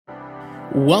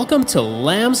Welcome to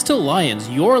Lambs to Lions.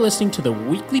 You're listening to the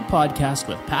weekly podcast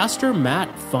with Pastor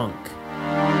Matt Funk.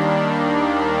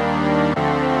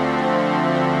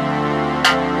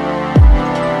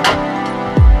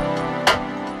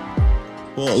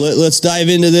 Well, let's dive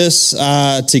into this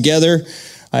together.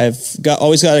 I've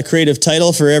always got a creative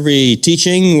title for every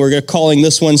teaching. We're calling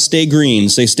this one "Stay Green."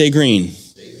 Say, "Stay green."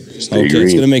 Stay green.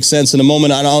 It's going to make sense in a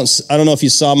moment. I don't know if you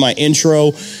saw my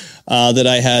intro that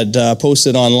I had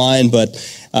posted online, but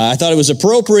I thought it was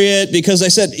appropriate because I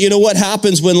said, you know what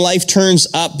happens when life turns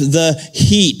up the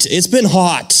heat? It's been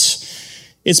hot.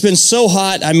 It's been so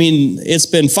hot. I mean, it's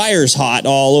been fires hot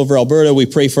all over Alberta. We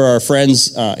pray for our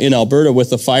friends in Alberta with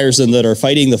the fires and that are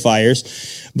fighting the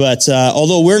fires. But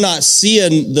although we're not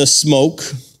seeing the smoke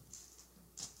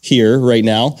here right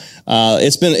now,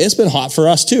 it's been hot for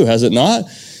us too, has it not?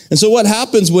 And so what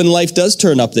happens when life does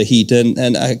turn up the heat? And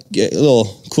a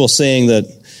little cool saying that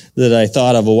I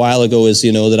thought of a while ago is,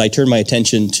 that I turn my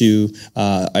attention to,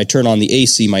 I turn on the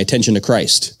AC, my attention to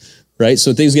Christ. Right?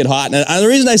 So things get hot. And the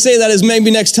reason I say that is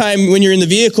maybe next time when you're in the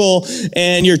vehicle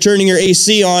and you're turning your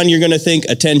AC on, you're going to think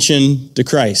attention to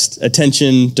Christ,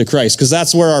 because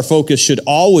that's where our focus should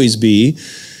always be.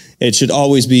 It should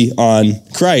always be on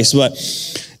Christ. But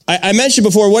I mentioned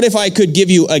before, what if I could give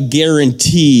you a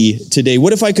guarantee today?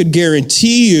 What if I could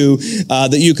guarantee you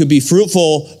that you could be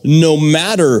fruitful no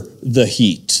matter the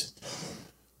heat?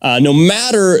 No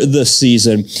matter the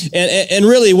season. And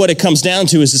really what it comes down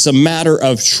to is it's a matter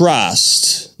of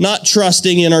trust. Not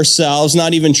trusting in ourselves,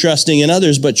 not even trusting in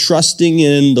others, but trusting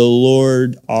in the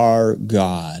Lord our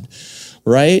God.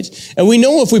 Right? And we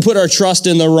know if we put our trust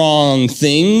in the wrong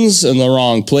things, in the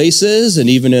wrong places, and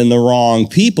even in the wrong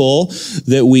people,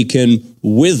 that we can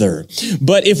wither.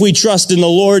 But if we trust in the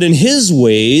Lord and His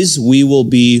ways, we will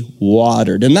be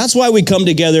watered. And that's why we come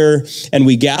together and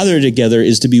we gather together,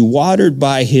 is to be watered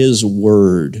by His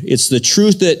word. It's the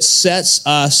truth that sets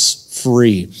us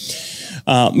free.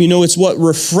 It's what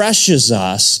refreshes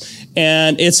us,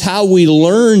 and it's how we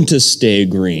learn to stay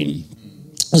green.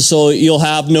 So you'll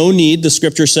have no need. The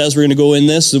scripture says, we're going to go in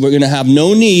this, we're going to have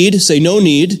no need. Say no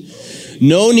need.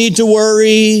 No need to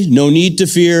worry, no need to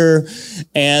fear,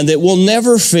 and it will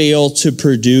never fail to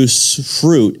produce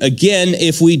fruit. Again,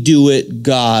 if we do it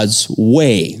God's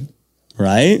way,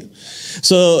 right?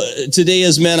 So today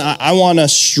as men, I want to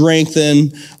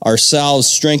strengthen ourselves,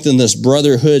 strengthen this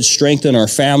brotherhood, strengthen our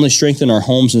family, strengthen our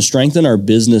homes, and strengthen our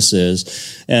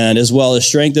businesses, and as well as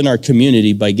strengthen our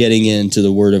community by getting into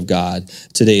the Word of God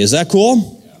today. Is that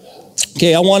cool?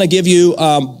 Okay, I want to give you,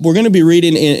 we're going to be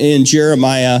reading in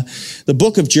Jeremiah, the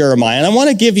book of Jeremiah, and I want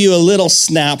to give you a little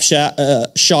snapshot,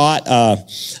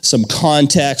 some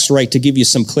context, right, to give you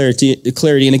some clarity.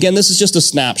 And again, this is just a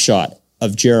snapshot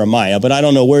of Jeremiah, but I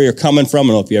don't know where you're coming from.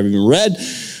 I don't know if you ever even read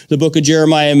the book of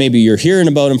Jeremiah. Maybe you're hearing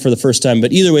about him for the first time,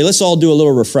 but either way, let's all do a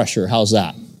little refresher. How's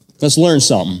that? Let's learn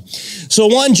something. So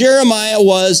Jeremiah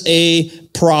was a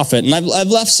prophet, and I've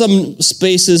left some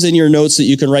spaces in your notes that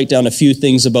you can write down a few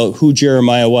things about who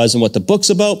Jeremiah was and what the book's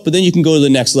about, but then you can go to the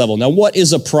next level. Now, what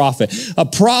is a prophet? A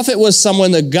prophet was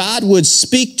someone that God would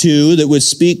speak to, that would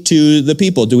speak to the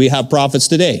people. Do we have prophets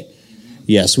today?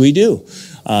 Yes, we do.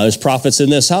 There's prophets in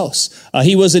this house.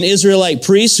 He was an Israelite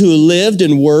priest who lived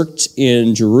and worked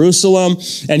in Jerusalem,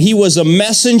 and he was a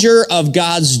messenger of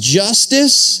God's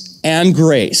justice and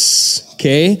grace.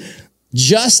 Okay?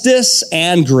 Justice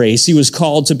and grace. He was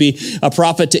called to be a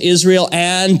prophet to Israel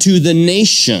and to the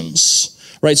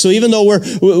nations. Right? So even though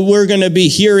we're going to be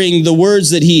hearing the words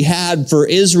that he had for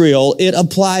Israel, it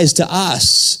applies to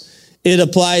us. It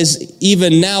applies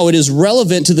even now. It is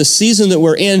relevant to the season that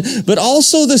we're in, but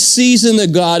also the season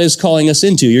that God is calling us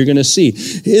into. You're going to see.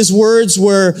 His words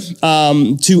were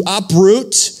to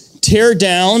uproot, tear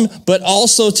down, but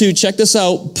also to, check this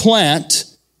out, plant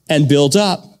and build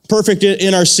up. Perfect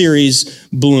in our series,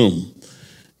 Bloom.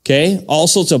 Okay?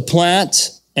 Also to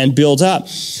plant and build up.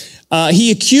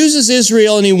 He accuses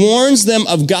Israel and he warns them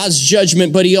of God's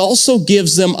judgment, but he also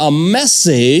gives them a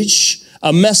message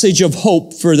of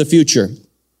hope for the future.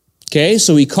 Okay,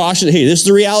 so he cautions, hey, this is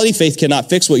the reality. Faith cannot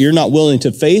fix what you're not willing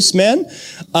to face, man.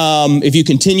 If you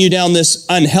continue down this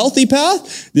unhealthy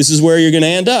path, this is where you're going to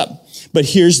end up. But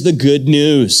here's the good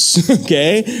news,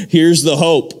 okay? Here's the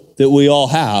hope that we all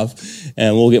have,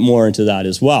 and we'll get more into that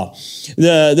as well.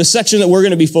 The section that we're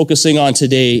going to be focusing on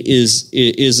today is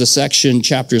a section,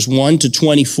 chapters 1 to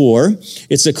 24.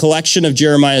 It's a collection of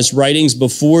Jeremiah's writings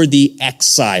before the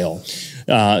exile.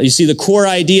 You see, the core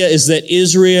idea is that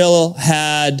Israel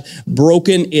had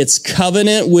broken its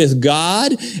covenant with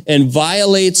God and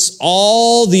violates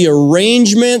all the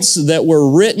arrangements that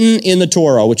were written in the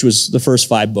Torah, which was the first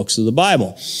 5 books of the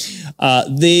Bible.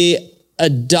 They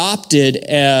adopted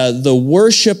the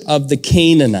worship of the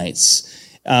Canaanites.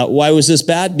 Why was this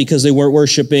bad? Because they weren't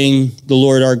worshiping the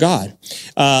Lord our God.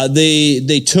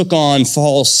 They took on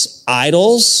false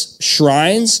idols,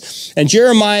 shrines, and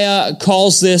Jeremiah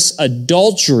calls this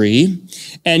adultery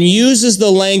and uses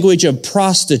the language of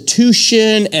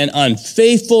prostitution and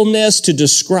unfaithfulness to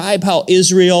describe how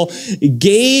Israel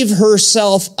gave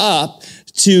herself up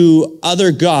to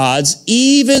other gods.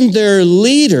 Even their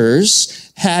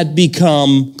leaders had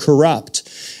become corrupt.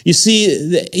 You see,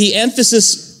 the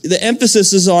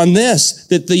emphasis is on this,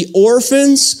 that the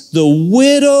orphans, the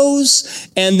widows,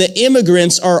 and the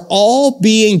immigrants are all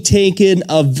being taken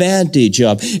advantage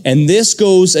of. And this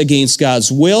goes against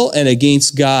God's will and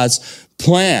against God's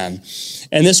plan.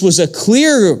 And this was a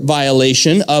clear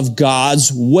violation of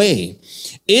God's way.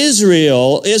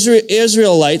 Israelites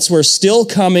were still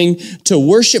coming to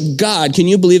worship God. Can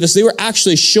you believe this? They were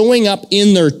actually showing up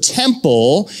in their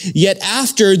temple, yet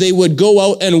after they would go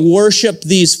out and worship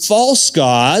these false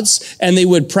gods, and they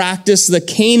would practice the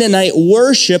Canaanite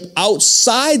worship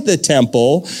outside the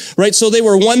temple, right? So they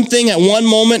were one thing at one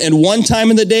moment and one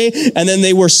time of the day, and then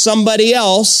they were somebody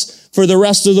else for the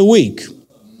rest of the week.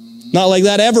 Not like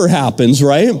that ever happens,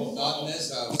 right?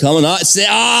 Come on, say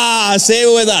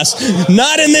it with us.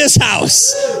 Not in this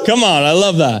house. Come on, I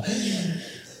love that.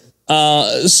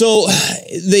 So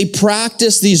they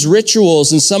practiced these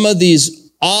rituals, and some of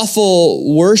these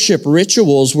awful worship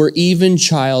rituals were even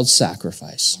child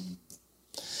sacrifice.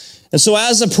 And so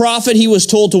as a prophet, he was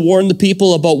told to warn the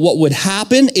people about what would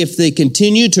happen if they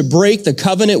continued to break the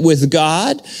covenant with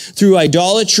God through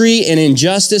idolatry and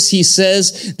injustice. He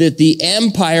says that the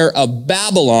empire of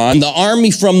Babylon, the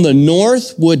army from the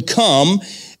north, would come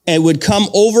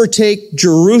overtake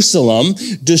Jerusalem,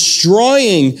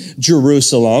 destroying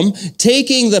Jerusalem,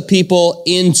 taking the people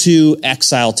into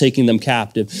exile, taking them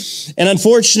captive. And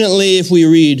unfortunately, if we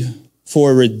read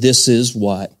forward, this is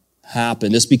what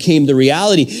happened. This became the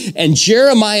reality. And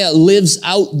Jeremiah lives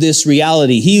out this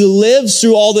reality. He lives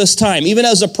through all this time, even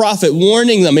as a prophet,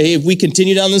 warning them, hey, if we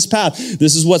continue down this path,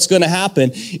 this is what's going to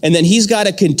happen. And then he's got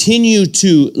to continue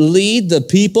to lead the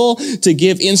people, to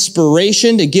give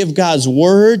inspiration, to give God's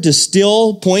word, to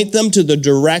still point them to the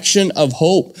direction of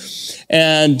hope.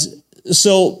 And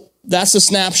so that's a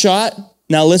snapshot.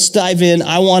 Now let's dive in.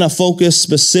 I want to focus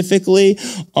specifically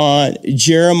on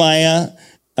Jeremiah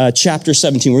chapter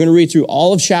 17. We're going to read through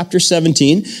all of chapter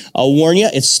 17. I'll warn you,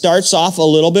 it starts off a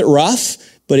little bit rough,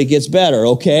 but it gets better,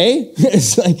 okay?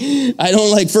 It's like, I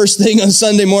don't like first thing on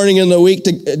Sunday morning in the week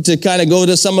to kind of go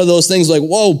to some of those things like,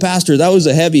 whoa, pastor, that was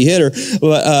a heavy hitter.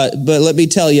 But let me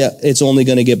tell you, it's only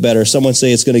going to get better. Someone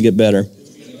say it's going to get better.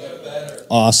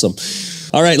 Awesome.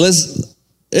 All right,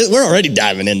 we're already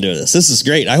diving into this. This is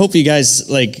great. I hope you guys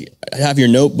have your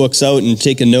notebooks out and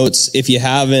taking notes. If you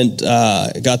haven't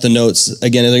got the notes,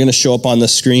 again, they're going to show up on the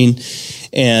screen,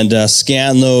 and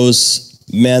scan those.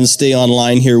 Men, stay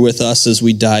online here with us as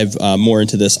we dive more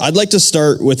into this. I'd like to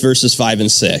start with verses 5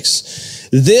 and 6.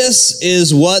 This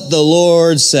is what the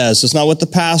Lord says. It's not what the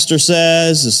pastor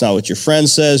says. It's not what your friend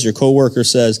says, your coworker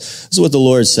says. This is what the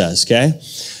Lord says, okay?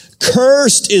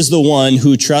 Cursed is the one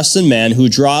who trusts in man, who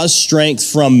draws strength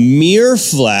from mere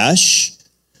flesh,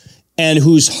 and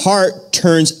whose heart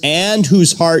turns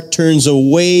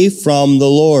away from the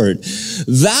Lord.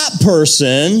 That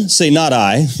person, say not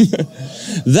I,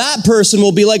 that person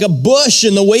will be like a bush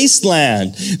in the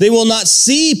wasteland. They will not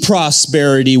see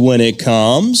prosperity when it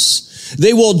comes.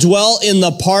 They will dwell in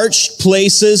the parched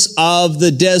places of the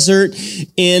desert,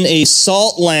 in a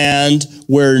salt land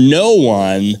where no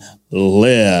one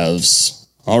lives.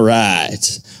 All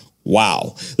right.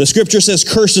 Wow. The scripture says,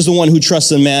 cursed is the one who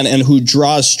trusts in man and who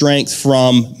draws strength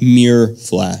from mere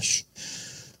flesh.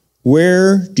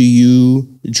 Where do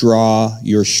you draw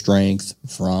your strength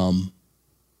from?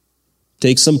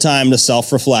 Take some time to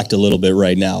self-reflect a little bit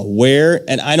right now. Where,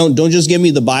 and don't just give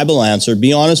me the Bible answer.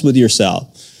 Be honest with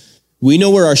yourself. We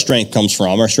know where our strength comes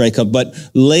from. But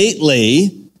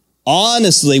lately,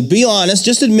 honestly, be honest,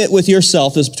 just admit with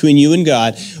yourself, this between you and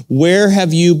God, where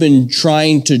have you been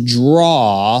trying to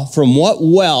draw, from what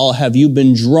well have you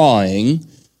been drawing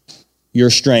your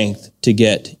strength to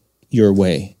get your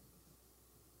way?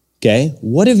 Okay?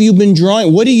 What have you been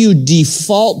drawing? What do you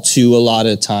default to a lot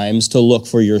of times to look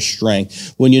for your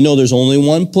strength when you know there's only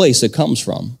one place it comes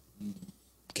from?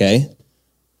 Okay?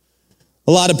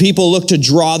 A lot of people look to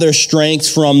draw their strength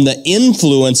from the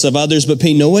influence of others, but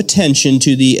pay no attention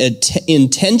to the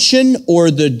intention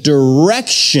or the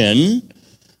direction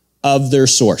of their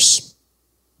source.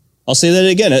 I'll say that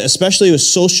again, especially with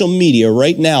social media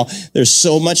right now. There's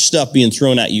so much stuff being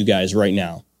thrown at you guys right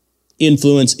now.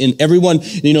 influence in everyone.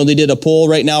 They did a poll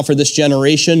right now for this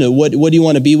generation. What do you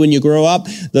want to be when you grow up?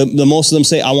 The most of them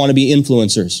say, I want to be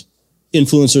influencers.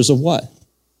 Influencers of what?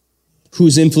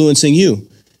 Who's influencing you?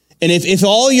 And if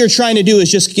all you're trying to do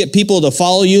is just get people to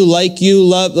follow you, like you,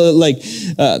 love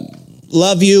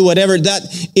you, whatever,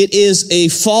 that it is a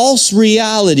false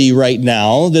reality right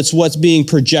now. That's what's being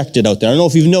projected out there. I don't know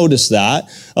if you've noticed that.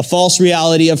 A false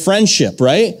reality of friendship,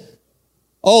 right?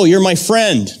 Oh, you're my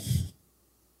friend.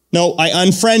 No, I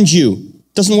unfriend you.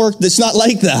 Doesn't work. It's not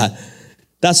like that.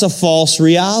 That's a false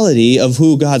reality of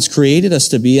who God's created us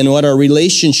to be and what our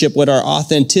relationship, what our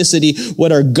authenticity,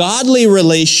 what our godly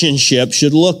relationship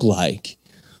should look like.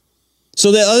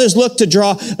 So that others look to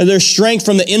draw their strength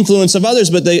from the influence of others,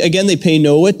 but they pay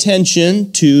no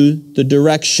attention to the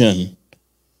direction,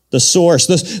 the source.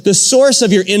 The source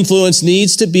of your influence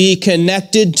needs to be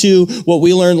connected to what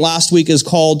we learned last week is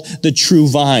called the true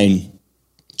vine.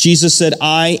 Jesus said,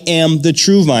 I am the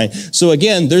true vine. So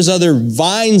again, there's other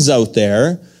vines out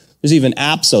there. There's even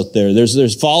apps out there.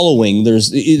 There's following. There's,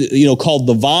 called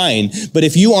the vine. But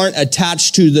if you aren't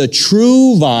attached to the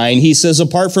true vine, he says,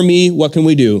 apart from me, what can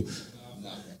we do?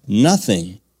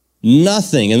 Nothing.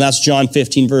 Nothing. And that's John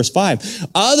 15, verse 5.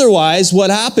 Otherwise, what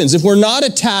happens? If we're not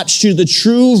attached to the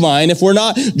true vine, if we're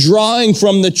not drawing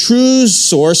from the true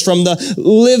source, from the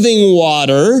living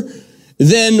water,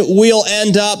 then we'll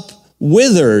end up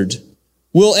withered.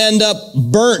 We'll end up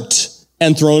burnt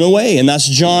and thrown away. And that's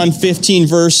John 15,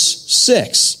 verse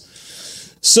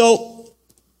 6. So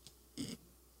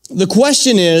the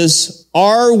question is,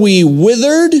 are we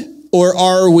withered or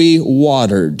are we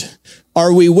watered?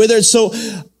 Are we withered? So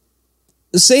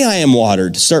say I am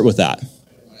watered. Start with that.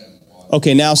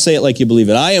 Okay, now say it like you believe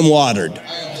it. I am watered.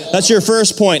 That's your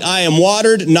first point. I am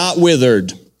watered, not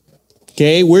withered.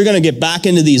 Okay, we're going to get back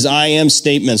into these I am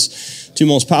statements. Two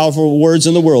most powerful words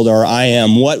in the world are I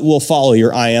am. What will follow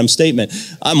your I am statement?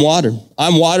 I'm watered.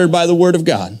 I'm watered by the word of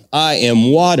God. I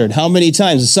am watered. How many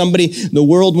times? The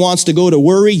world wants to go to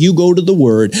worry, you go to the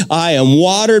word. I am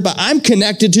watered, but I'm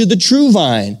connected to the true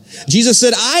vine. Jesus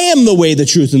said, I am the way, the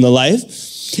truth, and the life.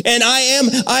 And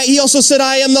he also said,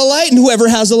 I am the light, and whoever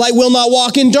has the light will not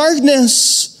walk in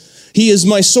darkness. He is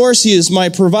my source. He is my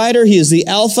provider. He is the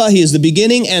Alpha. He is the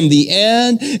beginning and the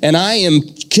end. And I am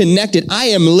connected. I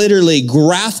am literally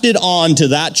grafted onto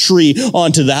that tree,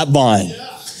 onto that vine.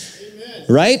 Yeah.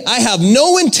 Right? I have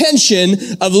no intention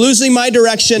of losing my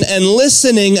direction and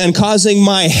listening and causing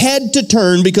my head to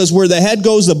turn, because where the head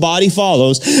goes, the body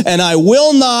follows. And I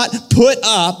will not put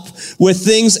up with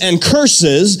things and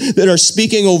curses that are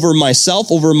speaking over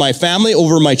myself, over my family,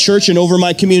 over my church, and over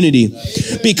my community.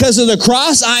 Because of the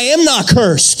cross, I am not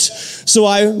cursed. So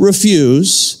I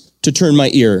refuse to turn my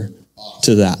ear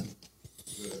to that.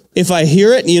 If I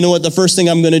hear it, you know what, the first thing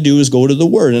I'm going to do is go to the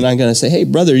Word. And I'm going to say, hey,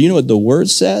 brother, you know what the Word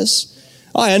says?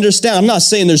 Oh, I understand. I'm not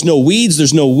saying there's no weeds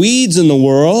in the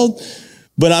world.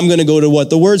 But I'm going to go to what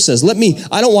the Word says.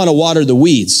 I don't want to water the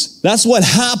weeds. That's what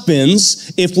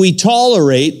happens if we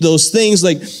tolerate those things.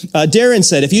 Like Darren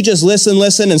said, if you just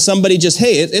listen, and somebody just,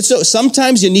 hey,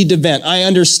 sometimes you need to vent. I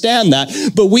understand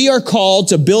that. But we are called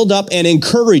to build up and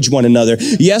encourage one another.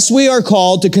 Yes, we are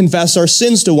called to confess our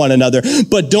sins to one another.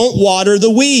 But don't water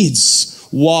the weeds.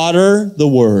 Water the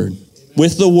Word.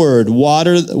 With the Word.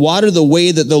 Water the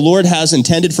way that the Lord has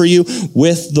intended for you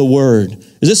with the Word.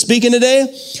 Is this speaking today?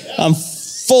 Yeah. I'm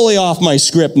fully off my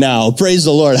script now. Praise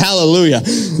the Lord. Hallelujah.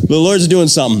 The Lord's doing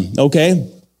something. Okay.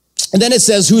 And then it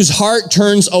says, whose heart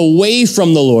turns away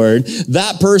from the Lord,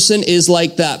 that person is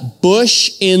like that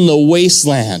bush in the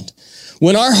wasteland.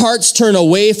 When our hearts turn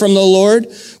away from the Lord,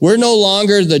 we're no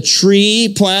longer the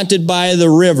tree planted by the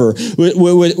river,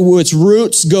 which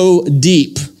roots go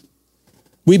deep.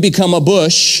 We become a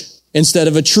bush instead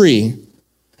of a tree.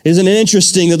 Isn't it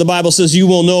interesting that the Bible says you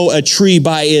will know a tree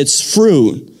by its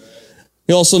fruit?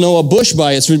 You also know a bush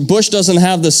by its fruit. Bush doesn't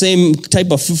have the same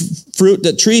type of fruit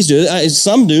that trees do.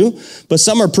 Some do, but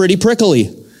some are pretty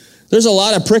prickly. There's a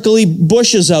lot of prickly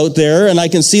bushes out there, and I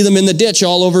can see them in the ditch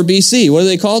all over BC. What do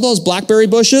they call those? Blackberry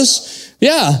bushes?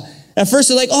 Yeah. At first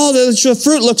they're like, oh, the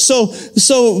fruit looks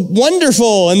so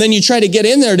wonderful. And then you try to get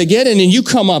in there to get in, and you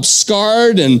come up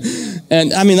scarred. And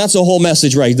I mean, that's a whole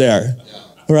message right there.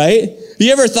 Right?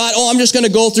 You ever thought, oh, I'm just going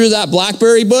to go through that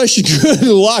blackberry bush? Good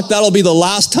luck. That'll be the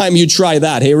last time you try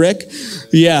that. Hey, Rick?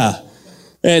 Yeah.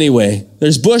 Anyway,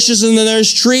 there's bushes and then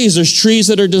there's trees. There's trees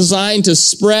that are designed to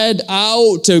spread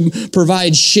out, to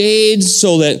provide shade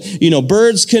so that,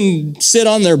 birds can sit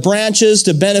on their branches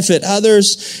to benefit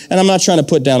others. And I'm not trying to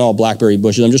put down all blackberry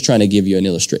bushes. I'm just trying to give you an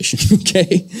illustration,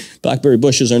 okay? Blackberry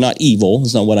bushes are not evil.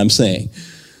 That's not what I'm saying.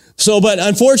 But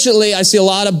unfortunately, I see a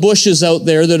lot of bushes out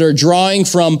there that are drawing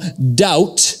from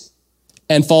doubt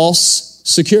and false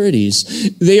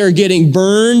securities. They are getting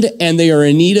burned and they are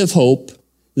in need of hope.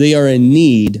 They are in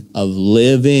need of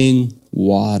living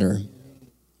water,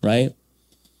 right?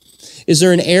 Is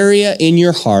there an area in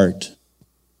your heart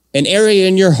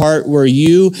where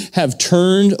you have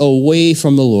turned away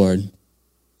from the Lord?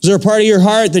 Is there a part of your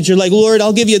heart that you're like, Lord,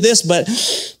 I'll give you this, but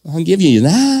I'll give you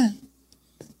that?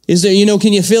 Is there,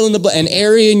 can you fill in an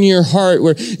area in your heart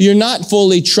where you're not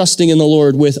fully trusting in the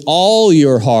Lord with all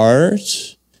your heart?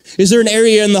 Is there an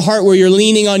area in the heart where you're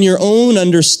leaning on your own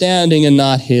understanding and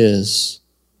not His?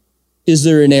 Is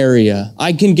there an area?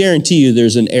 I can guarantee you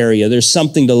there's an area. There's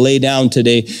something to lay down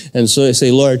today. And so I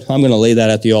say, Lord, I'm going to lay that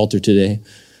at the altar today.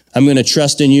 I'm going to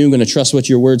trust in you. I'm going to trust what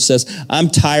your word says. I'm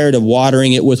tired of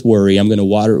watering it with worry. I'm going to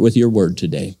water it with your word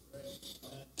today.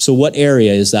 So what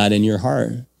area is that in your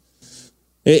heart?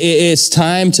 It's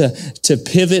time to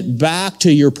pivot back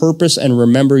to your purpose and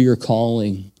remember your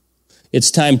calling.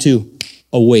 It's time to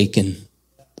awaken.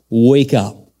 Wake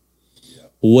up.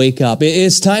 Wake up.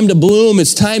 It's time to bloom.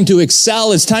 It's time to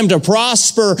excel. It's time to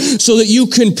prosper so that you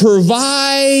can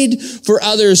provide for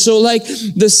others. So like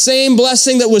the same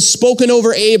blessing that was spoken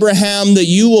over Abraham that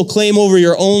you will claim over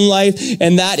your own life,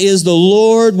 and that is the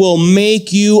Lord will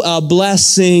make you a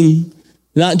blessing.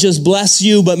 Not just bless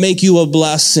you, but make you a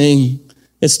blessing.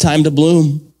 It's time to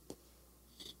bloom.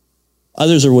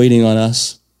 Others are waiting on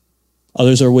us.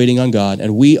 Others are waiting on God,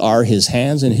 and we are His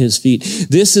hands and His feet.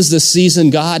 This is the season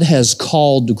God has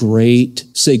called great.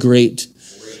 Say great.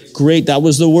 Great. That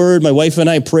was the word. My wife and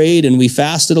I prayed, and we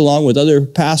fasted along with other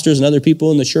pastors and other people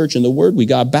in the church, and the word we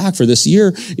got back for this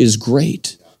year is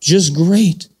great. Just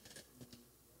great.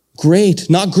 Great.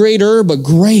 Not greater, but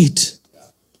great.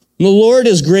 And the Lord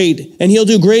is great, and He'll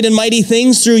do great and mighty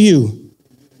things through you.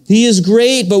 He is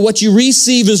great, but what you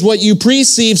receive is what you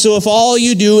perceive. So if all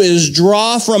you do is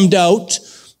draw from doubt,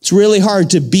 it's really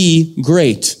hard to be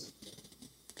great.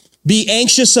 Be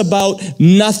anxious about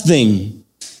nothing.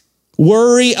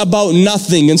 Worry about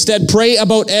nothing. Instead, pray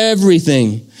about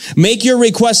everything. Make your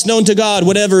request known to God,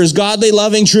 whatever is godly,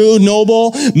 loving, true,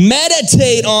 noble.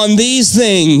 Meditate on these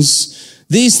things.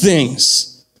 These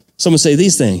things. Someone say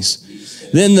these things.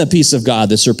 Then the peace of God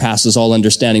that surpasses all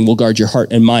understanding will guard your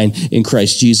heart and mind in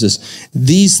Christ Jesus.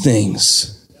 These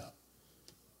things.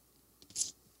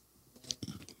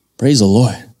 Praise the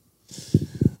Lord.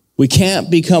 We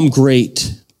can't become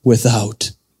great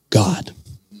without God.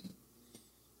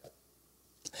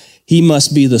 He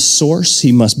must be the source.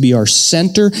 He must be our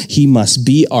center. He must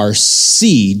be our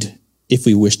seed if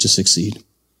we wish to succeed.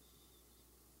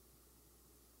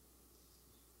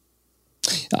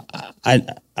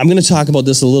 I'm going to talk about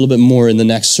this a little bit more in the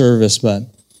next service, but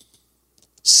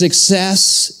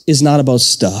success is not about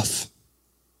stuff.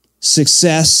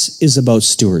 Success is about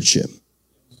stewardship.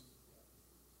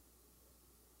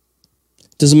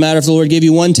 Doesn't matter if the Lord gave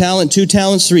you 1 talent, 2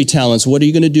 talents, 3 talents. What are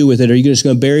you going to do with it? Are you just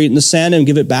going to bury it in the sand and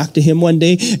give it back to Him one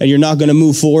day, and you're not going to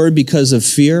move forward because of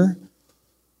fear?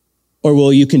 Or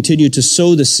will you continue to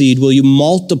sow the seed? Will you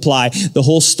multiply? The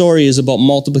whole story is about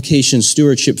multiplication,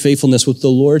 stewardship, faithfulness, what the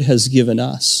Lord has given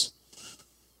us.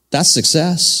 That's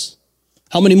success.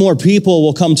 How many more people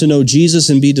will come to know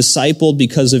Jesus and be discipled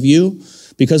because of you,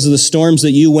 because of the storms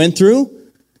that you went through,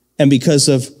 and because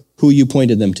of who you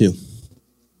pointed them to?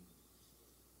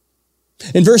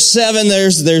 In verse 7,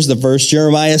 there's the verse,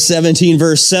 Jeremiah 17,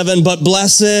 verse 7, but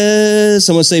blessed,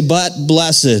 someone say, but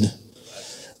blessed.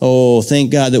 Oh,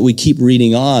 thank God that we keep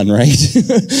reading on, right?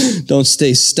 Don't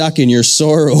stay stuck in your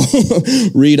sorrow.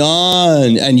 Read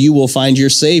on, and you will find your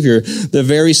Savior. The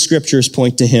very scriptures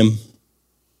point to Him.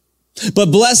 But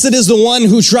blessed is the one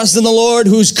who trusts in the Lord,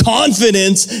 whose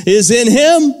confidence is in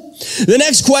Him. The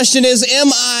next question is, am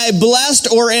I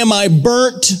blessed or am I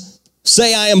burnt?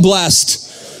 Say, I am blessed.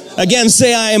 Again,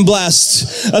 say, I am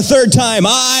blessed. A third time,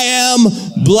 I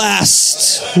am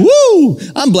blessed. Woo!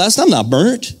 I'm blessed. I'm not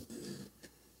burnt.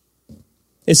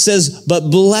 It says, but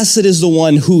blessed is the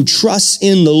one who trusts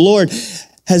in the Lord.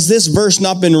 Has this verse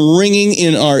not been ringing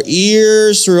in our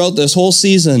ears throughout this whole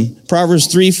season? Proverbs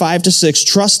 3, 5-6.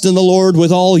 Trust in the Lord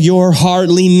with all your heart.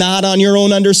 Lean not on your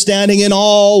own understanding. In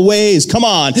all ways, come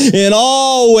on, in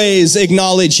all ways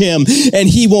acknowledge Him, and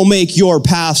He will make your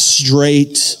path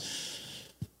straight.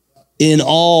 In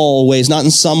all ways, not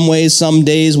in some ways, some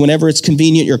days, whenever it's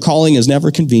convenient. Your calling is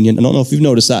never convenient. I don't know if you've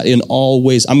noticed that. In all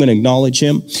ways, I'm going to acknowledge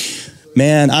Him.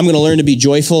 Man, I'm going to learn to be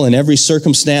joyful in every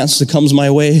circumstance that comes my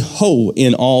way.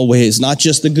 In all ways, not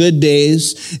just the good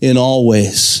days, in all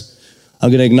ways. I'm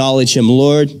going to acknowledge Him,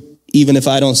 Lord, even if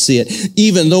I don't see it.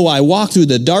 Even though I walk through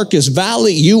the darkest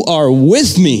valley, you are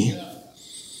with me.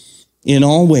 In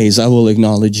all ways I will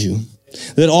acknowledge you.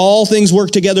 That all things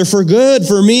work together for good,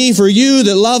 for me, for you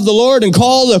that love the Lord and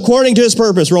called according to his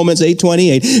purpose. Romans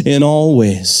 8:28. In all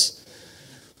ways.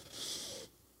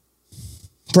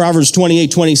 Proverbs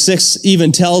 28:26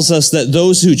 even tells us that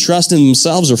those who trust in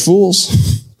themselves are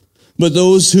fools, but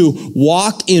those who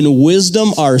walk in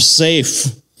wisdom are safe.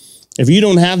 If you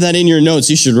don't have that in your notes,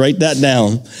 you should write that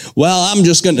down. Well,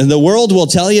 the world will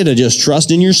tell you to just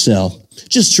trust in yourself.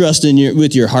 Just trust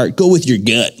with your heart. Go with your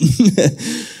gut.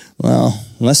 Well,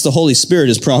 unless the Holy Spirit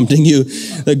is prompting you.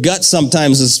 The gut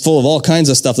sometimes is full of all kinds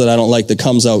of stuff that I don't like that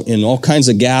comes out in all kinds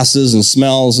of gases and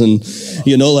smells and,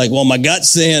 well, my gut's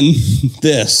saying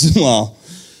this. Well,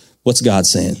 what's God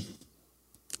saying?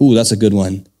 Ooh, that's a good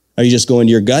one. Are you just going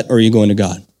to your gut or are you going to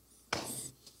God?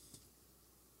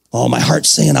 Oh, my heart's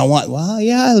saying I want. Well,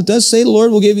 yeah, it does say the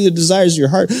Lord will give you the desires of your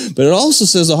heart, but it also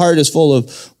says the heart is full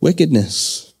of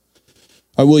wickedness.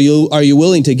 Are you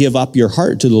willing to give up your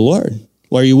heart to the Lord?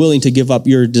 Or are you willing to give up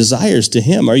your desires to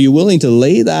him? Are you willing to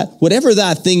lay that, whatever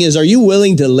that thing is, are you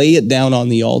willing to lay it down on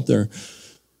the altar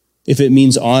if it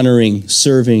means honoring,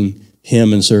 serving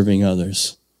him and serving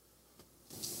others?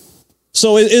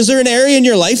 So is there an area in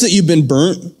your life that you've been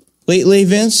burnt lately,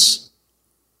 Vince?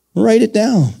 Write it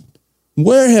down.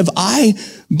 Where have I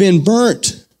been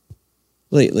burnt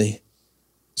lately?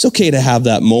 It's okay to have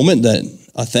that moment, that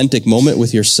authentic moment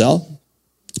with yourself.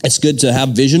 It's good to have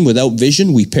vision. Without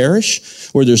vision, we perish,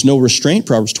 where there's no restraint,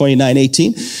 Proverbs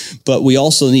 29:18. But we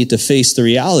also need to face the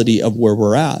reality of where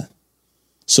we're at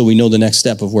so we know the next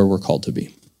step of where we're called to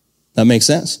be. That makes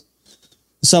sense?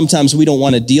 Sometimes we don't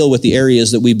want to deal with the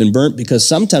areas that we've been burnt because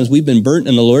sometimes we've been burnt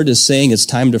and the Lord is saying it's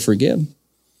time to forgive.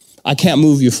 I can't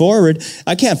move you forward.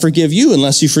 I can't forgive you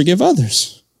unless you forgive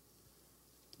others.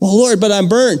 Well, Lord, but I'm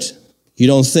burnt. You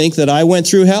don't think that I went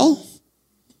through hell?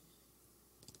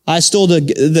 I stole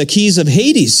the keys of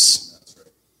Hades.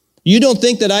 You don't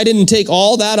think that I didn't take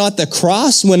all that at the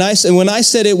cross? When I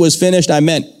said it was finished, I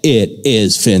meant it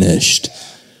is finished.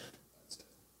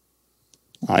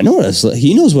 I know what it's like.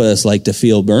 He knows what it's like to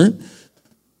feel burnt.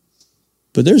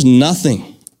 But there's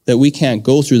nothing that we can't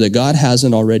go through that God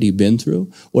hasn't already been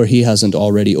through or he hasn't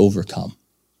already overcome.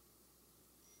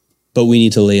 But we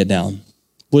need to lay it down.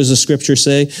 What does the scripture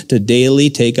say? To daily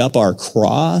take up our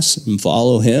cross and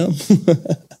follow him.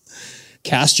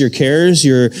 Cast your cares,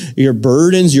 your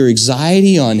burdens, your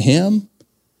anxiety on him.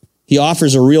 He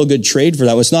offers a real good trade for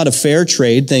that. It's not a fair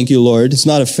trade, thank you, Lord. It's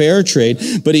not a fair trade,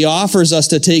 but he offers us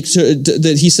that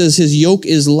he says his yoke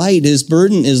is light, his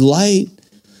burden is light.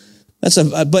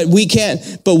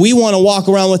 But we want to walk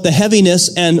around with the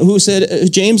heaviness, and who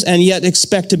said, James, and yet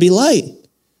expect to be light.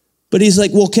 But he's like,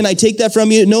 well, can I take that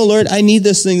from you? No, Lord, I need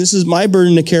this thing. This is my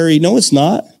burden to carry. No, it's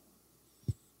not.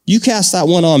 You cast that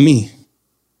one on me.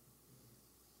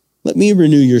 Let me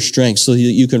renew your strength so that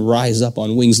you can rise up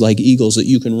on wings like eagles, that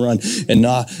you can run and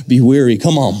not be weary.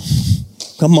 Come on.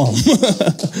 Come on.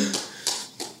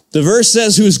 The verse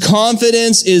says, whose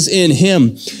confidence is in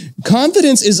him.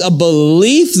 Confidence is a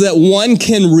belief that one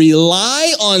can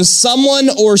rely on someone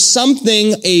or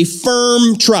something, a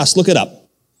firm trust. Look it up.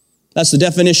 That's the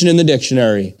definition in the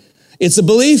dictionary. It's a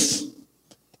belief.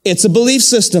 It's a belief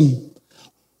system.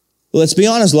 Let's be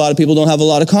honest, a lot of people don't have a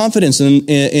lot of confidence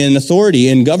in authority,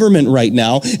 in government right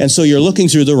now, and so you're looking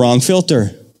through the wrong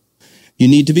filter. You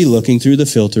need to be looking through the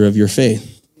filter of your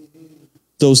faith.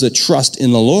 Those that trust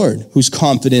in the Lord, whose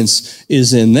confidence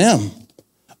is in them.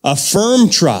 A firm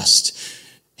trust.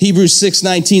 Hebrews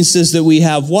 6:19 says that we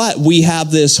have what? We have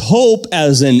this hope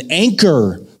as an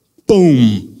anchor,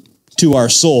 boom, to our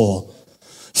soul.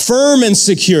 Firm and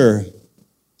secure.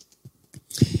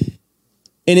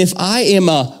 And if I am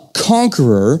a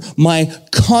conqueror, my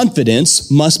confidence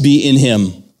must be in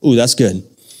him. Ooh, that's good.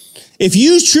 If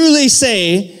you truly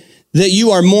say that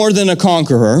you are more than a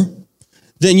conqueror,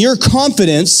 then your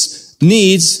confidence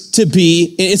needs to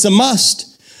be, it's a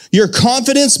must. Your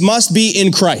confidence must be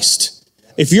in Christ.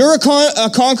 If you're a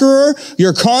conqueror,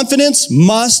 your confidence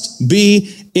must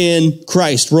be in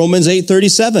Christ. Romans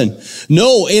 8:37.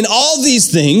 No, in all these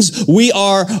things, we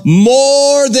are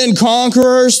more than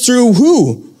conquerors through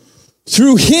who?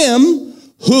 Through him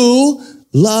who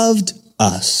loved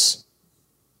us.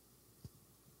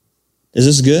 Is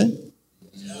this good?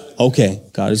 Okay,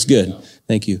 God is good.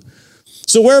 Thank you.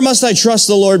 So where must I trust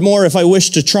the Lord more if I wish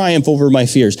to triumph over my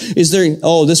fears?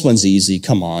 This one's easy.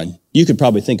 Come on. You could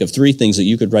probably think of 3 things that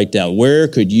you could write down. Where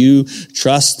could you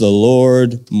trust the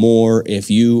Lord more if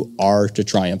you are to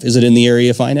triumph? Is it in the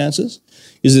area of finances?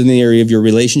 Is it in the area of your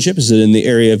relationship? Is it in the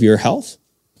area of your health?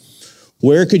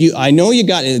 Where could you, I know you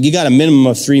got a minimum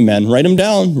of 3 men. Write them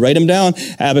down.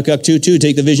 Habakkuk 2:2,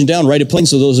 take the vision down, write it plain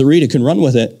so those that read it can run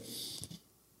with it.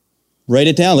 Write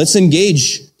it down. Let's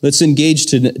engage. Let's engage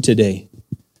today.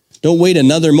 Don't wait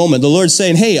another moment. The Lord's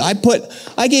saying, hey, I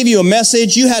gave you a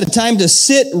message. You had time to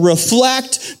sit,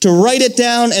 reflect, to write it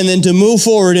down, and then to move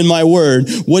forward in my word.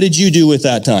 What did you do with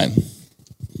that time?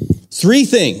 3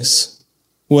 things.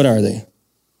 What are they?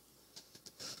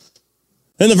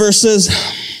 And the verse says,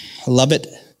 I love it.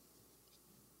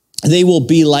 They will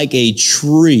be like a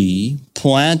tree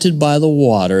planted by the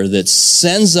water that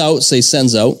sends out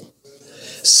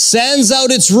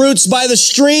its roots by the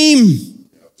stream.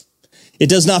 It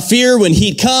does not fear when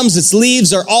heat comes. Its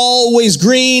leaves are always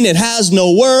green. It has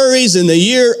no worries in the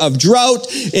year of drought.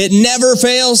 It never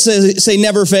fails. Say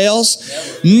never fails.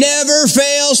 Never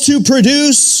fails to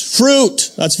produce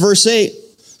fruit. That's verse 8.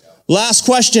 Last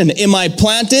question. Am I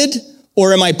planted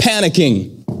or am I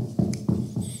panicking?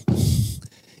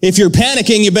 If you're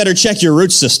panicking, you better check your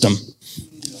root system.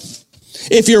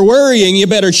 If you're worrying, you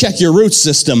better check your root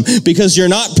system, because you're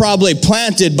not probably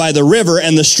planted by the river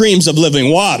and the streams of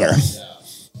living water.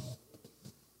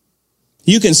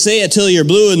 You can say it till you're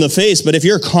blue in the face, but if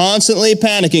you're constantly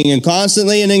panicking and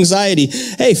constantly in anxiety,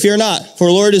 hey, fear not, for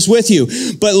the Lord is with you.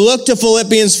 But look to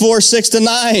Philippians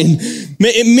 4:6-9.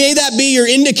 May that be your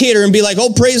indicator and be like,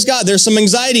 oh, praise God, there's some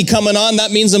anxiety coming on.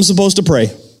 That means I'm supposed to pray.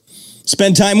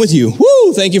 Spend time with you.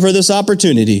 Woo! Thank you for this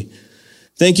opportunity.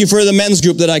 Thank you for the men's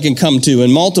group that I can come to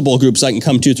and multiple groups I can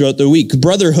come to throughout the week.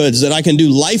 Brotherhoods that I can do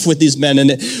life with these men.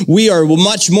 And we are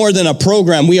much more than a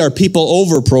program. We are people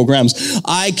over programs.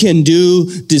 I can do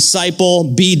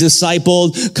disciple, be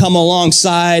discipled, come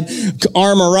alongside,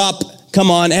 armor up.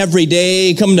 Come on every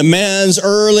day. Come to men's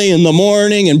early in the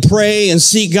morning and pray and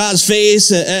seek God's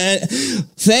face. And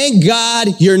thank God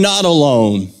you're not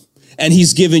alone. And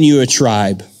he's given you a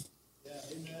tribe.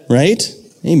 Right?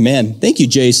 Amen. Thank you,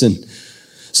 Jason.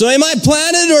 So am I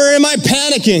planted or am I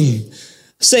panicking?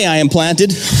 Say I am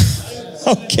planted.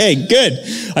 Okay, good.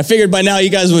 I figured by now you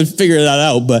guys would figure that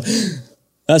out, but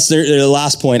that's their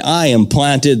last point. I am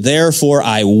planted, therefore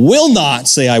I will not,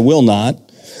 say I will not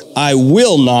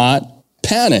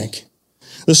panic.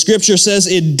 The scripture says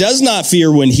it does not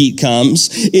fear when heat comes.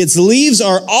 Its leaves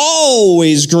are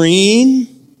always green.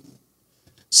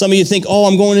 Some of you think, oh,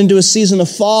 I'm going into a season of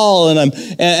fall,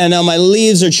 and now my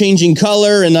leaves are changing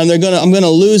color, and I'm going to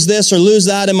lose this or lose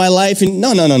that in my life. And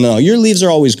no. Your leaves are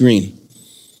always green.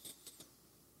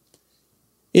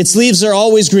 Its leaves are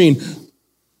always green.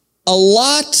 A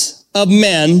lot of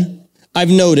men, I've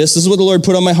noticed, this is what the Lord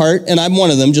put on my heart, and I'm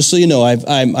one of them, just so you know,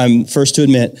 I'm first to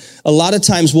admit. A lot of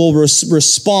times we'll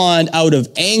respond out of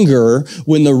anger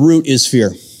when the root is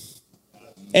fear.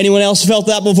 Anyone else felt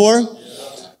that before?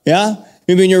 Yeah?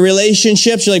 Maybe in your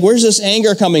relationships, you're like, where's this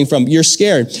anger coming from? You're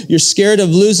scared. You're scared of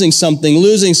losing something,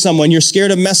 losing someone. You're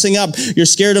scared of messing up. You're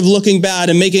scared of looking bad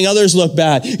and making others look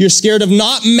bad. You're scared of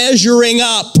not measuring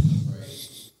up.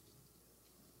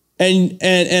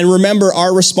 And remember,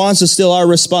 our response is still our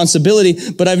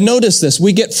responsibility. But I've noticed this.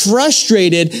 We get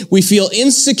frustrated. We feel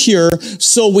insecure.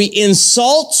 So we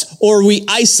insult or we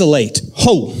isolate.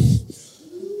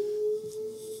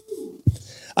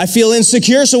 I feel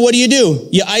insecure, so what do?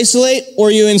 You isolate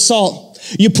or you insult.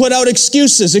 You put out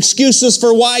excuses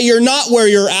for why you're not where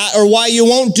you're at or why you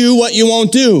won't do what you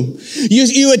won't do.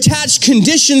 You attach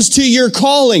conditions to your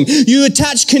calling. You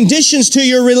attach conditions to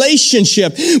your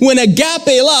relationship when agape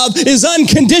love is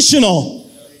unconditional.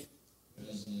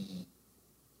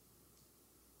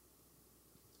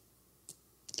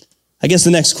 I guess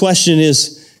the next question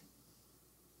is,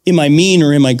 am I mean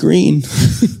or am I green?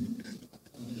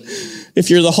 If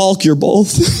you're the Hulk, you're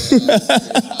both.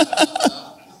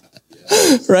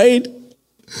 Right?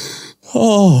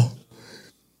 Oh.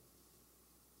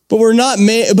 But we're not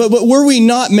made, but were we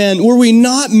not, men? Were we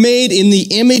not made in the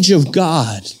image of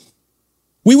God?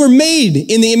 We were made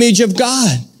in the image of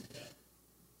God.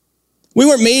 We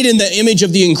weren't made in the image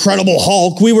of the Incredible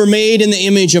Hulk. We were made in the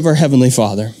image of our Heavenly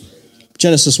Father.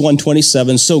 Genesis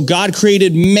 1:27. So God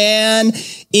created man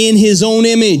in his own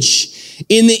image.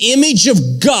 In the image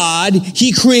of God,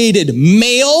 he created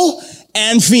male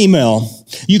and female.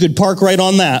 You could park right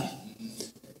on that.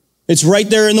 It's right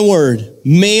there in the word.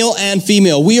 Male and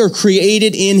female. We are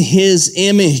created in his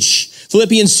image.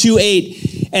 Philippians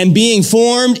 2:8. And being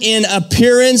formed in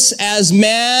appearance as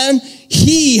man,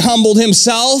 he humbled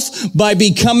himself by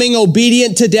becoming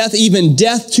obedient to death, even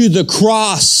death to the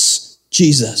cross.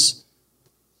 Jesus.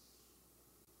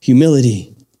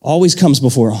 Humility always comes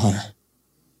before honor.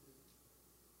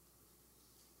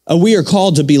 We are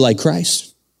called to be like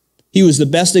Christ. He was the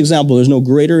best example. There's no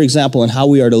greater example in how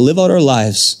we are to live out our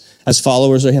lives as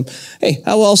followers of him. Hey,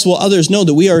 how else will others know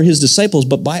that we are his disciples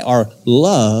but by our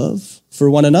love for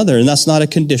one another? And that's not a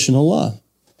conditional love.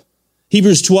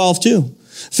 Hebrews 12:2.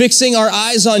 Fixing our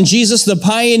eyes on Jesus, the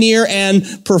pioneer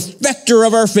and perfecter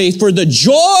of our faith, for the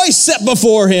joy set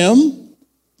before him,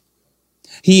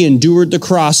 he endured the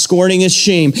cross, scorning his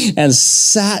shame, and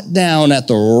sat down at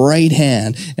the right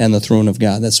hand and the throne of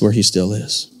God. That's where he still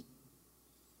is.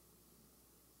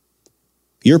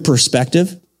 Your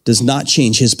perspective does not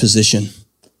change his position.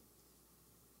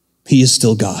 He is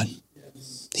still God.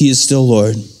 He is still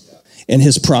Lord, and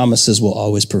his promises will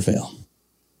always prevail.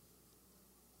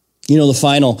 You know, the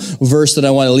final verse that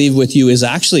I want to leave with you is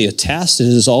actually a test. It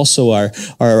is also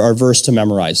our verse to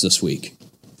memorize this week.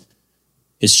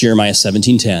 It's Jeremiah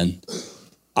 17:10.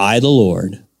 I, the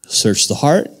Lord, search the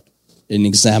heart and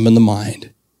examine the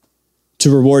mind, to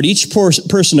reward each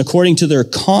person according to their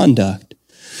conduct,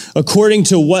 according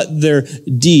to what their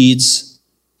deeds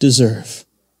deserve.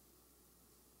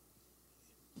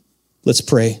 Let's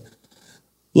pray.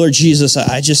 Lord Jesus,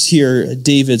 I just hear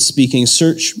David speaking,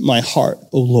 search my heart,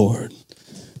 O Lord.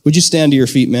 Would you stand to your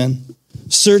feet, man?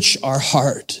 Search our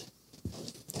heart.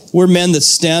 We're men that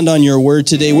stand on your word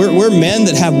today. We're men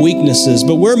that have weaknesses,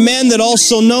 but we're men that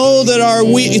also know that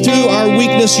through our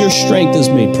weakness, your strength is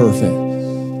made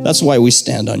perfect. That's why we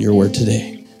stand on your word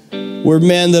today. We're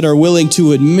men that are willing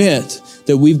to admit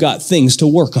that we've got things to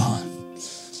work on,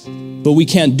 but we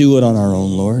can't do it on our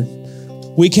own, Lord.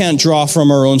 We can't draw from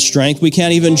our own strength. We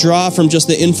can't even draw from just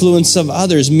the influence of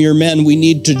others, mere men. We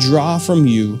need to draw from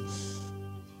you.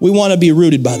 We want to be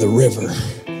rooted by the river.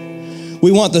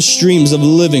 We want the streams of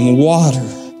living water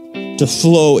to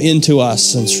flow into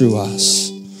us and through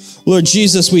us. Lord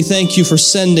Jesus, we thank you for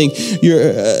sending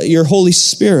your Holy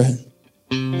Spirit.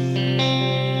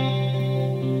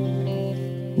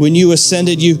 When you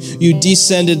ascended, you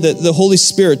descended the Holy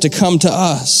Spirit to come to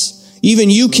us.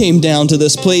 Even you came down to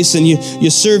this place and you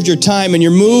served your time, and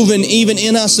you're moving even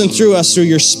in us and through us through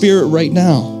your Spirit right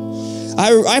now.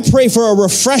 I pray for a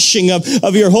refreshing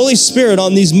of your Holy Spirit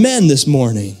on these men this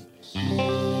morning.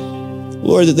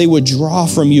 Lord, that they would draw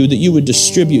from you, that you would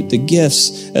distribute the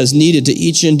gifts as needed to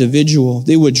each individual.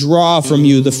 They would draw from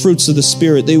you the fruits of the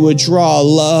Spirit. They would draw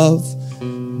love,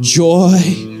 joy,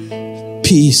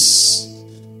 peace,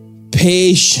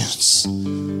 patience,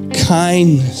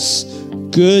 kindness,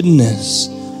 goodness,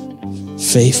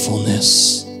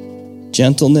 faithfulness,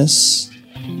 gentleness,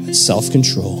 and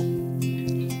self-control.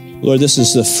 Lord, this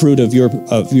is the fruit of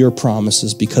your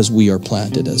promises because we are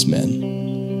planted as men.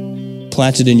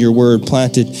 Planted in your word,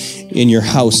 planted in your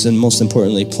house, and most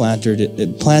importantly,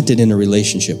 planted in a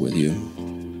relationship with you.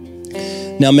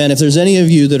 Now, man, if there's any of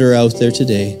you that are out there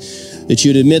today that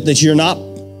you'd admit that you're not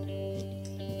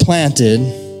planted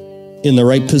in the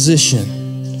right position,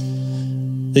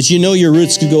 that you know your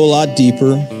roots could go a lot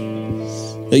deeper,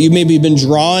 that you maybe been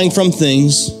drawing from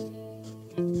things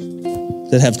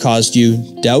that have caused you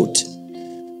doubt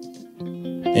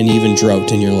and even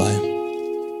drought in your life.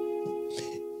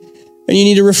 And you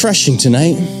need a refreshing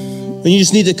tonight. And you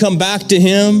just need to come back to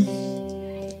him.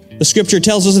 The scripture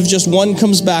tells us if just one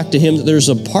comes back to him, that there's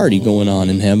a party going on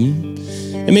in heaven.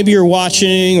 And maybe you're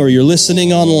watching or you're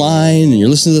listening online and you're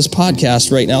listening to this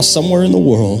podcast right now somewhere in the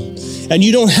world, and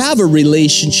you don't have a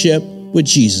relationship with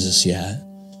Jesus yet.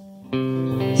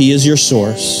 He is your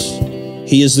source.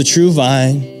 He is the true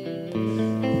vine.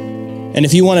 And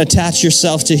if you want to attach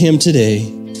yourself to him today,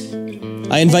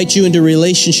 I invite you into a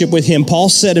relationship with him. Paul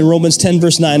said in Romans 10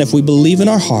 verse 9, if we believe in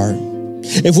our heart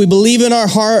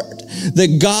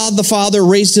that God the Father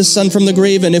raised his son from the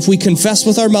grave, and if we confess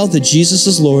with our mouth that Jesus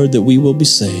is Lord, that we will be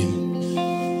saved.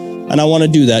 And I want to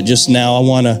do that just now. I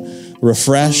want to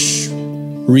refresh,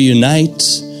 reunite,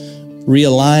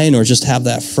 realign, or just have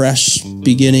that fresh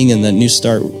beginning and that new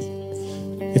start.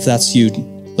 If that's you,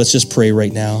 let's just pray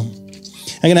right now.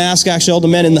 I'm going to ask actually all the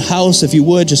men in the house, if you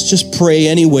would, just pray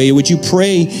anyway. Would you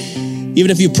pray, even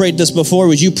if you prayed this before,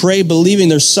 would you pray believing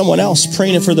there's someone else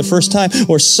praying it for the first time,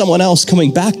 or someone else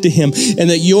coming back to him, and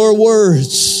that your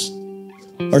words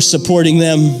are supporting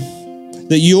them,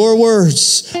 that your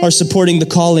words are supporting the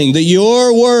calling, that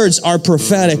your words are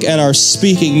prophetic and are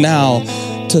speaking now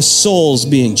to souls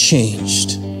being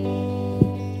changed.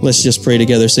 Let's just pray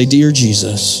together. Say, dear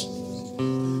Jesus,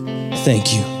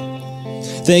 thank you.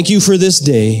 Thank you for this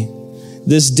day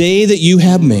that you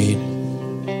have made.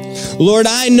 Lord,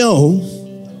 I know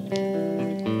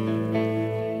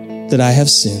that I have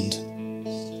sinned,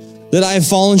 that I have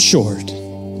fallen short,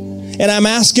 and I'm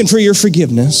asking for your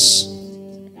forgiveness.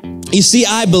 You see,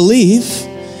 I believe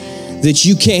that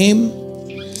you came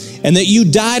and that you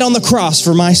died on the cross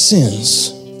for my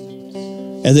sins,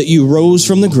 and that you rose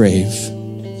from the grave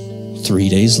 3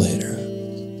 days later.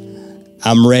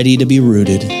 I'm ready to be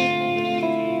rooted.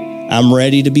 I'm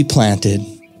ready to be planted.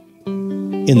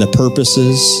 in the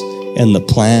purposes and the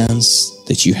plans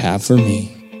that you have for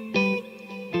me.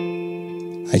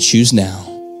 I choose now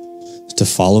to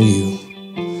follow you.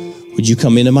 Would you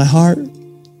come into my heart,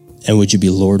 and would you be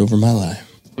Lord over my life?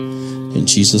 In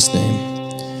Jesus'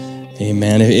 name,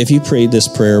 amen. If you prayed this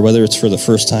prayer, whether it's for the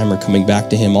first time or coming back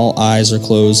to him, all eyes are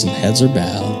closed and heads are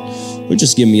bowed. Would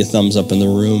just give me a thumbs up in the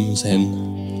room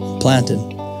and planted,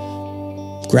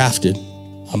 grafted,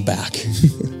 I'm back.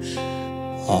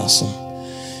 Awesome.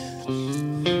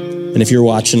 And if you're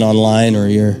watching online or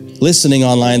you're listening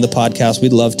online, the podcast,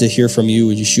 we'd love to hear from you.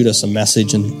 Would you shoot us a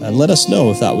message and let us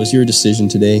know if that was your decision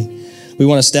today? We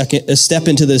want to step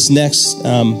into this next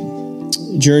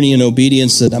journey in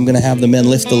obedience that I'm going to have the men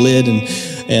lift the lid and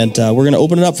we're going to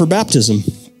open it up for baptism.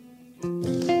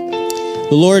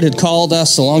 The Lord had called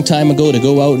us a long time ago to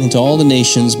go out into all the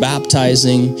nations,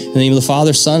 baptizing in the name of the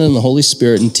Father, Son, and the Holy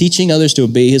Spirit, and teaching others to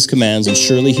obey his commands, and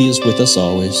surely he is with us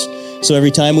always. So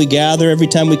every time we gather, every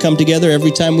time we come together,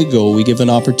 every time we go, we give an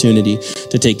opportunity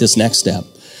to take this next step.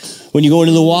 When you go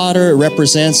into the water, it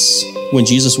represents when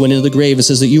Jesus went into the grave. It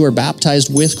says that you are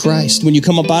baptized with Christ. When you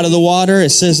come up out of the water, it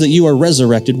says that you are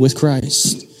resurrected with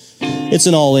Christ. It's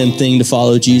an all-in thing to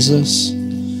follow Jesus.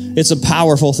 It's a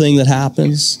powerful thing that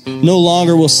happens. No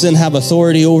longer will sin have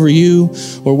authority over you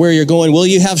or where you're going. Will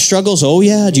you have struggles? Oh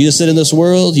yeah, Jesus said in this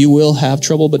world you will have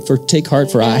trouble, but take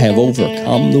heart, for I have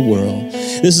overcome the world.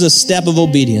 This is a step of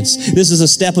obedience. This is a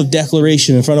step of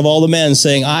declaration in front of all the men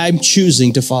saying, I'm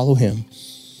choosing to follow him.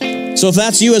 So if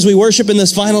that's you as we worship in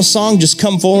this final song, just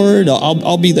come forward.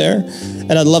 I'll be there.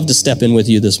 And I'd love to step in with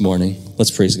you this morning.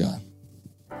 Let's praise God.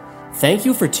 Thank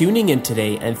you for tuning in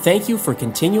today, and thank you for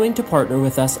continuing to partner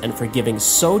with us and for giving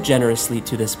so generously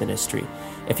to this ministry.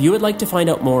 If you would like to find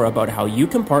out more about how you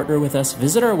can partner with us,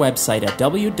 visit our website at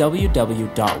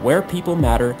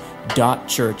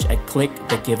www.wherepeoplematter.church and click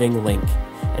the giving link.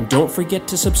 And don't forget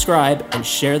to subscribe and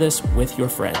share this with your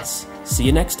friends. See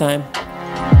you next time.